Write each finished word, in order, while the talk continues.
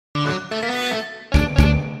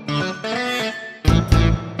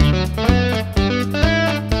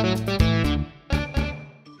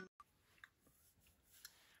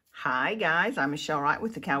guys, I'm Michelle Wright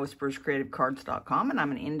with the CowWhisperersCreativeCards.com, and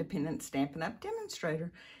I'm an independent Stampin' Up!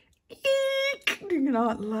 Demonstrator. Eek! Do you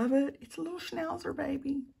not love it? It's a little Schnauzer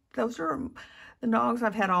baby. Those are the dogs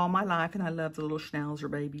I've had all my life, and I love the little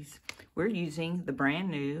Schnauzer babies. We're using the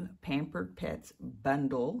brand new Pampered Pets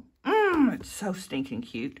bundle. It's so stinking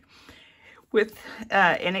cute.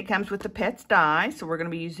 And it comes with the Pets die, so we're going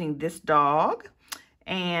to be using this dog.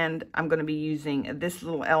 And I'm going to be using this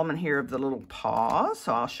little element here of the little paws.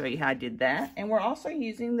 So I'll show you how I did that. And we're also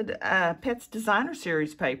using the Pets Designer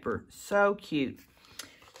Series paper. So cute.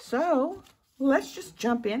 So let's just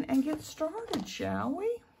jump in and get started, shall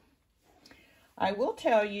we? I will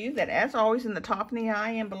tell you that, as always, in the top of the eye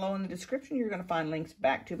and below in the description, you're going to find links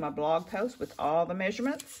back to my blog post with all the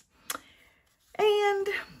measurements. And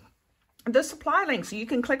the supply link, so you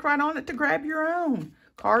can click right on it to grab your own.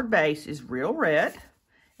 Card base is real red.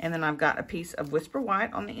 And then I've got a piece of Whisper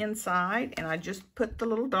White on the inside, and I just put the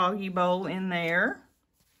little doggy bowl in there.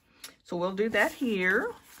 So we'll do that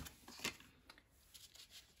here.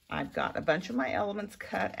 I've got a bunch of my elements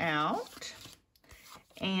cut out.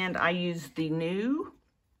 And I use the new,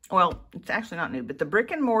 well, it's actually not new, but the Brick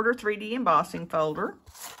and Mortar 3D embossing folder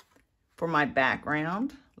for my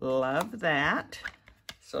background. Love that.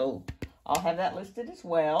 So I'll have that listed as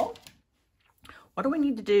well. What do we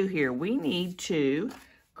need to do here? We need to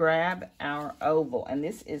grab our oval, and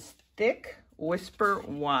this is thick Whisper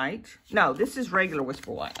White. No, this is regular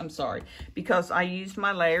Whisper White. I'm sorry, because I used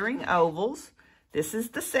my layering ovals. This is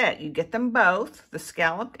the set. You get them both, the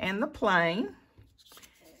scalloped and the plain.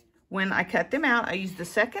 When I cut them out, I use the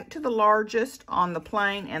second to the largest on the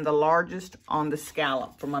plain and the largest on the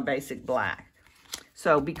scallop for my basic black.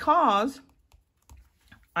 So because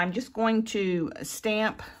I'm just going to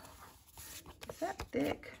stamp, is that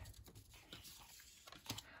thick?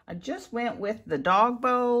 I just went with the dog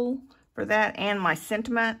bowl for that and my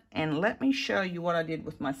sentiment. And let me show you what I did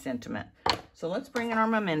with my sentiment. So let's bring in our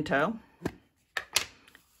memento.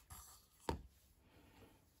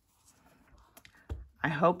 I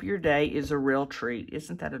hope your day is a real treat.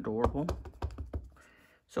 Isn't that adorable?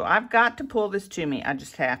 So I've got to pull this to me. I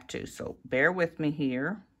just have to. So bear with me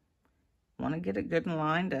here. I want to get it good and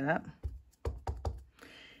lined up.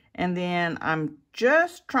 And then I'm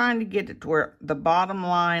just trying to get it to where the bottom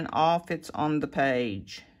line all fits on the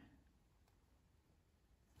page.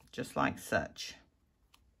 Just like such.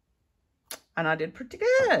 And I did pretty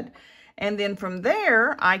good. And then from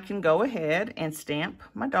there, I can go ahead and stamp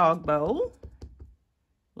my dog bowl.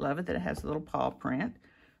 Love it that it has a little paw print.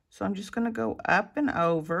 So I'm just going to go up and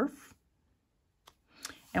over.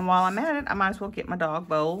 And while I'm at it, I might as well get my dog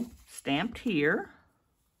bowl stamped here.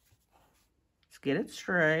 Let's get it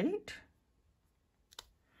straight.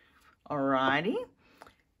 Alrighty.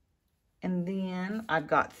 And then I've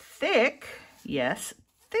got thick, yes,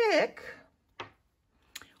 thick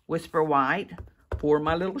Whisper White for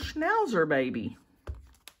my little Schnauzer baby.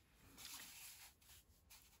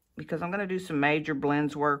 Because I'm going to do some major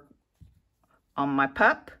blends work on my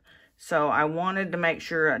pup. So I wanted to make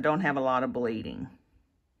sure I don't have a lot of bleeding.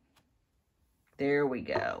 There we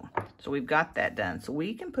go. So we've got that done. So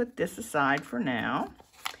we can put this aside for now.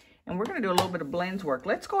 And we're going to do a little bit of blends work.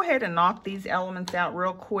 Let's go ahead and knock these elements out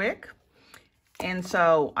real quick. And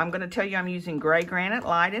so I'm going to tell you I'm using gray granite,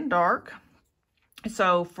 light and dark.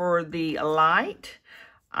 So for the light,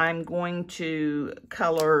 I'm going to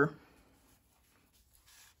color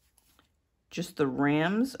just the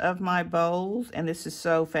rims of my bowls. And this is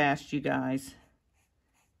so fast, you guys.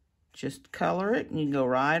 Just color it and you go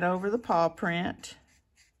right over the paw print.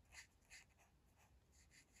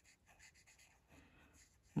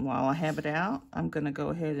 While I have it out, I'm going to go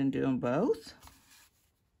ahead and do them both.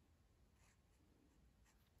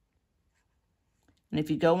 And if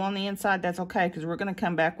you go on the inside, that's okay, because we're going to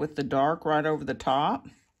come back with the dark right over the top.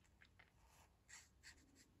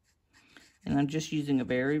 And I'm just using a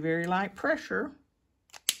very, very light pressure.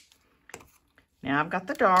 Now I've got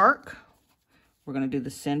the dark. We're going to do the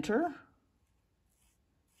center,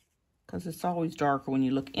 because it's always darker when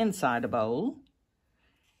you look inside a bowl.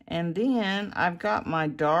 And then I've got my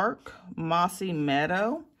dark mossy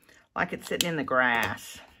meadow, like it's sitting in the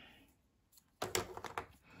grass.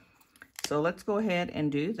 So let's go ahead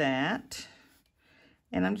and do that.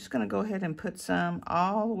 And I'm just going to go ahead and put some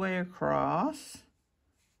all the way across,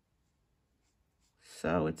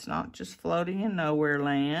 so it's not just floating in nowhere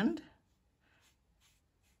land.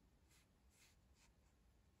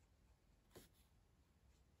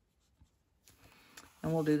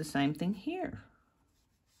 And we'll do the same thing here.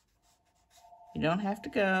 You don't have to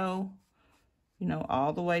go, you know,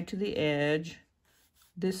 all the way to the edge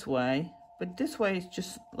this way, but this way is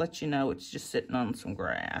just lets you know it's just sitting on some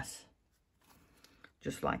grass.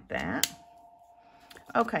 just like that.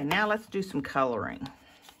 Okay, now let's do some coloring.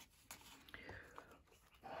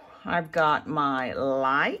 I've got my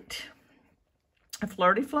light, a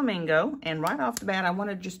Flirty Flamingo, and right off the bat, I want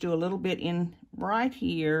to just do a little bit in right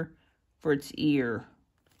here for its ear,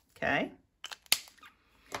 okay?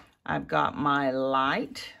 I've got my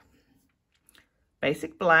light,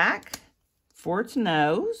 basic black for its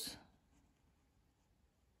nose,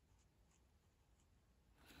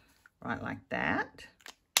 right like that.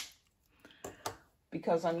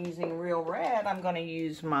 Because I'm using Real Red, I'm going to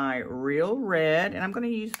use my Real Red, and I'm going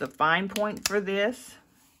to use the fine point for this,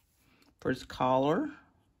 for its collar,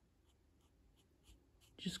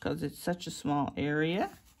 just because it's such a small area.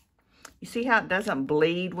 You see how it doesn't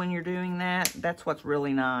bleed when you're doing that? That's what's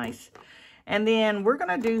really nice. And then we're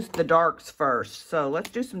going to do the darks first. So let's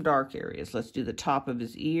do some dark areas. Let's do the top of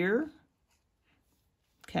his ear.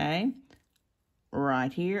 Okay.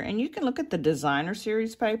 Right here. And you can look at the designer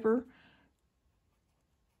series paper.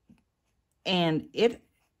 And it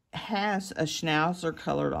has a schnauzer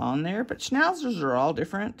colored on there, but schnauzers are all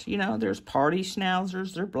different. You know, there's party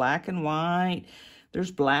schnauzers, they're black and white.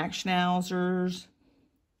 There's black schnauzers.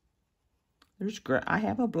 I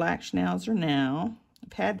have a black schnauzer now.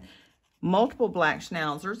 I've had multiple black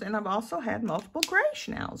schnauzers, and I've also had multiple gray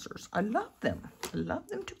schnauzers. I love them. I love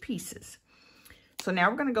them to pieces. So now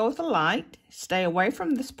we're going to go with the light. Stay away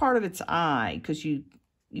from this part of its eye, because you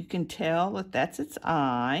can tell that that's its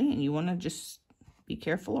eye, and you want to just be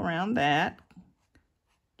careful around that.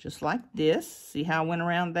 Just like this. See how I went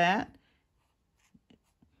around that?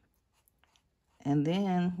 And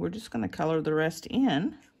then we're just going to color the rest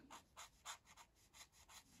in.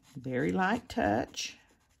 Very light touch.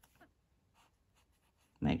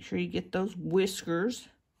 Make sure you get those whiskers.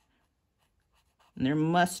 And they're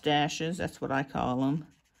mustaches, that's what I call them.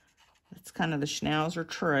 That's kind of the schnauzer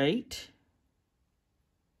trait.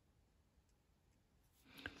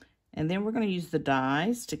 And then we're going to use the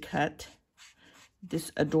dies to cut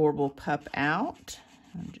this adorable pup out.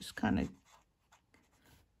 I'm just kind of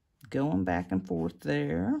going back and forth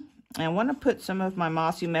there. And I want to put some of my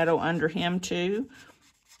Mossy Meadow under him too.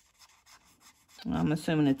 I'm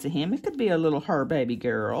assuming it's a him. It could be a little her baby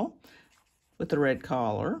girl with a red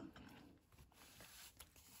collar.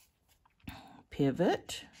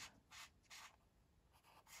 Pivot.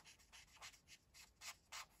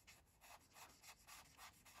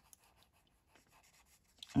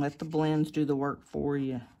 Let the blends do the work for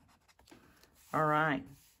you. All right.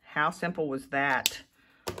 How simple was that?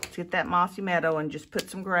 Let's get that Mossy Meadow and just put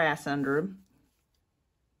some grass under him.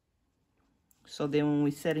 So then when we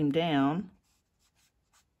set him down,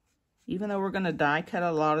 even though we're going to die cut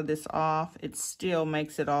a lot of this off, it still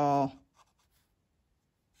makes it all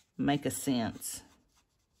make a sense.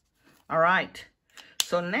 All right.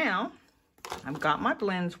 So now I've got my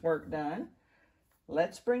blends work done.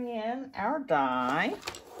 Let's bring in our die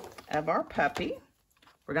of our puppy.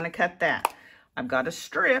 We're going to cut that. I've got a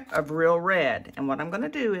strip of Real Red, and what I'm going to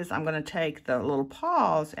do is I'm going to take the little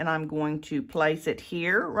paws and I'm going to place it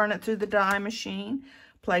here, run it through the die machine,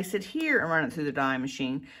 place it here and run it through the die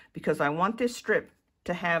machine, because I want this strip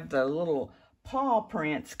to have the little paw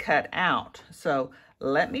prints cut out. So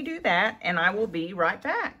let me do that and I will be right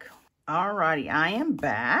back. Alrighty, I am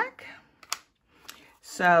back.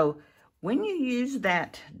 So when you use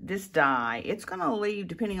this die, it's going to leave,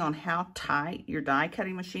 depending on how tight your die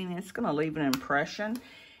cutting machine is, it's going to leave an impression.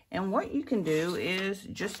 And what you can do is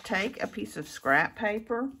just take a piece of scrap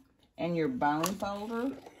paper and your bone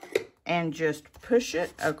folder and just push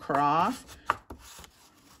it across.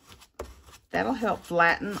 That'll help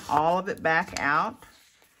flatten all of it back out.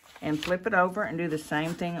 And flip it over and do the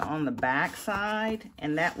same thing on the back side,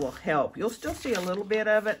 and that will help. You'll still see a little bit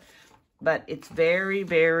of it, but it's very,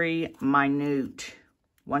 very minute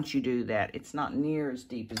once you do that. It's not near as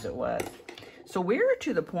deep as it was. So we're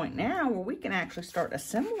to the point now where we can actually start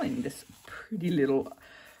assembling this pretty little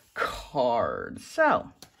card.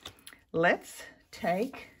 So let's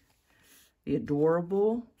take the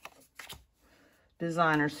adorable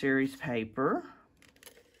designer series paper.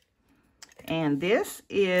 And this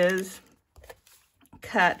is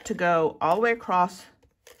cut to go all the way across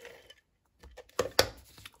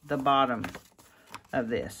the bottom of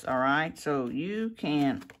this, all right? So you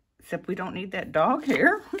can, except we don't need that dog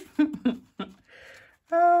hair.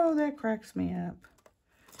 Oh, that cracks me up.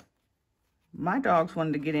 My dogs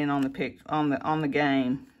wanted to get in on the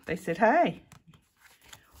game. They said, hey,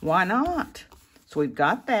 why not? So we've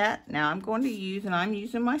got that. Now I'm going to use, and I'm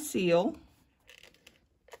using my seal.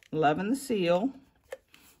 Loving the seal.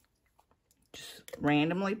 Just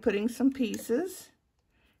randomly putting some pieces.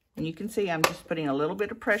 And you can see I'm just putting a little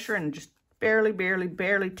bit of pressure and just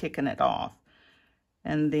barely ticking it off.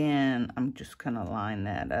 And then I'm just going to line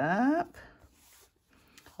that up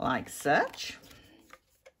like such.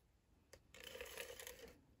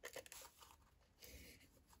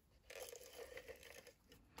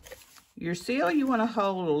 Your seal you want to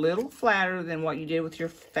hold a little flatter than what you did with your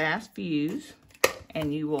fast fuse,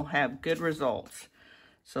 and you will have good results.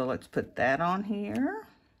 So let's put that on here.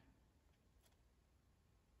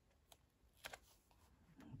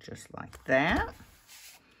 Just like that.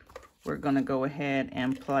 We're going to go ahead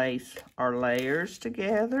and place our layers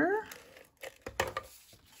together.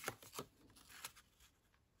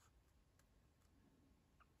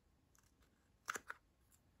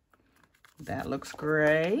 That looks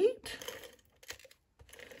great.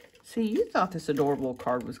 See, you thought this adorable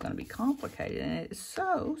card was going to be complicated, and it is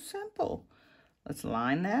so simple. Let's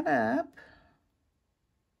line that up.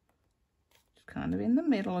 Just kind of in the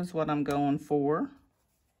middle is what I'm going for.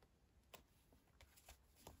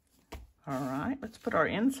 All right, let's put our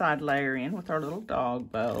inside layer in with our little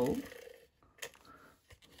dog bow.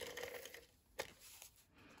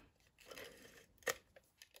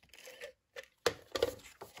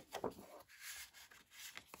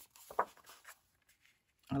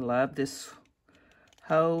 I love this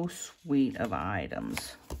whole suite of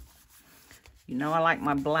items. You know I like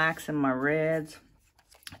my blacks and my reds.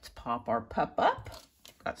 Let's pop our pup up.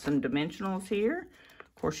 Got some dimensionals here.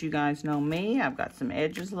 Of course, you guys know me. I've got some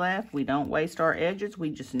edges left. We don't waste our edges.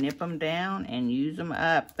 We just nip them down and use them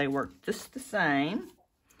up. They work just the same.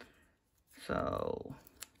 So,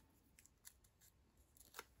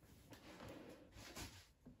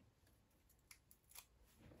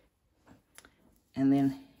 and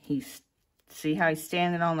then see how he's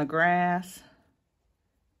standing on the grass?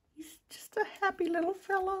 He's just a happy little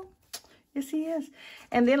fellow. Yes, he is.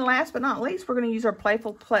 And then last but not least, we're going to use our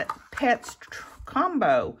Playful Pets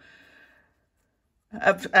combo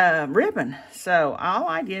of ribbon. So all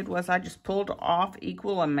I did was I just pulled off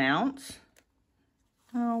equal amounts.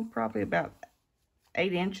 Oh, probably about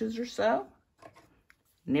 8 inches or so.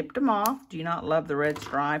 Nipped them off. Do you not love the red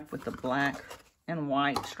stripe with the black and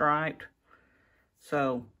white striped?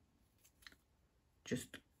 So just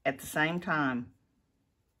at the same time,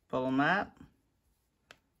 pull them up,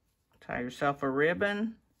 tie yourself a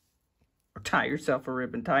ribbon, or tie yourself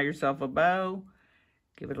a bow,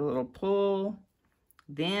 give it a little pull,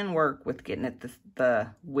 then work with getting it the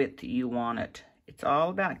width you want it. It's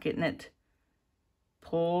all about getting it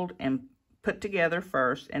pulled and put together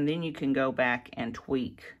first, and then you can go back and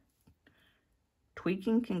tweak.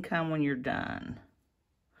 Tweaking can come when you're done.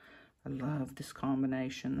 I love this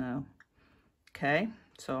combination though. Okay,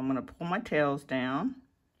 so I'm going to pull my tails down,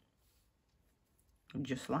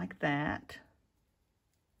 just like that.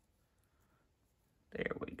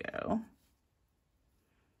 There we go.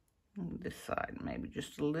 This side, maybe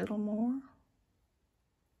just a little more.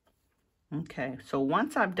 Okay, so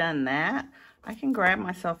once I've done that, I can grab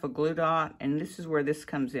myself a glue dot, and this is where this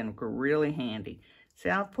comes in really handy. See,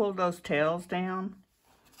 I've pulled those tails down.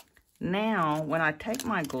 Now, when I take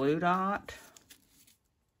my glue dot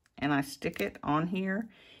and I stick it on here,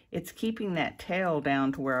 it's keeping that tail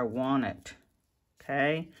down to where I want it,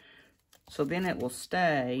 okay? So then it will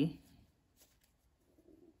stay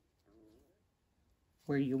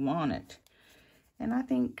where you want it. And I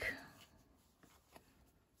think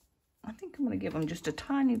I'm going to give them just a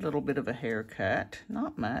tiny little bit of a haircut.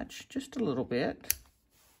 Not much, just a little bit.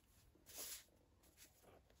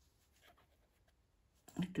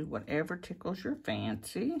 Do whatever tickles your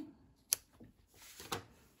fancy.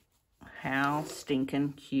 How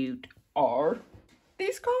stinking cute are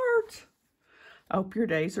these cards? I hope your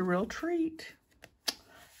day's a real treat.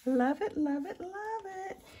 Love it, love it, love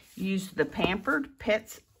it. Use the Pampered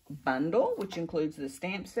Pets bundle, which includes the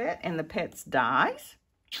stamp set and the Pets dies.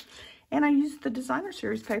 And I used the designer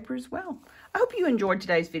series paper as well. I hope you enjoyed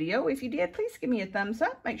today's video. If you did, please give me a thumbs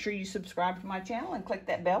up. Make sure you subscribe to my channel and click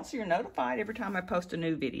that bell so you're notified every time I post a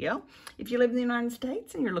new video. If you live in the United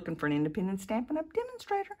States and you're looking for an independent Stampin' Up!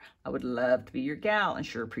 Demonstrator, I would love to be your gal and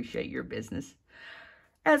sure appreciate your business.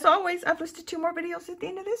 As always, I've listed 2 more videos at the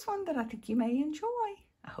end of this one that I think you may enjoy.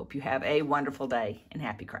 I hope you have a wonderful day and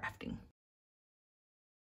happy crafting.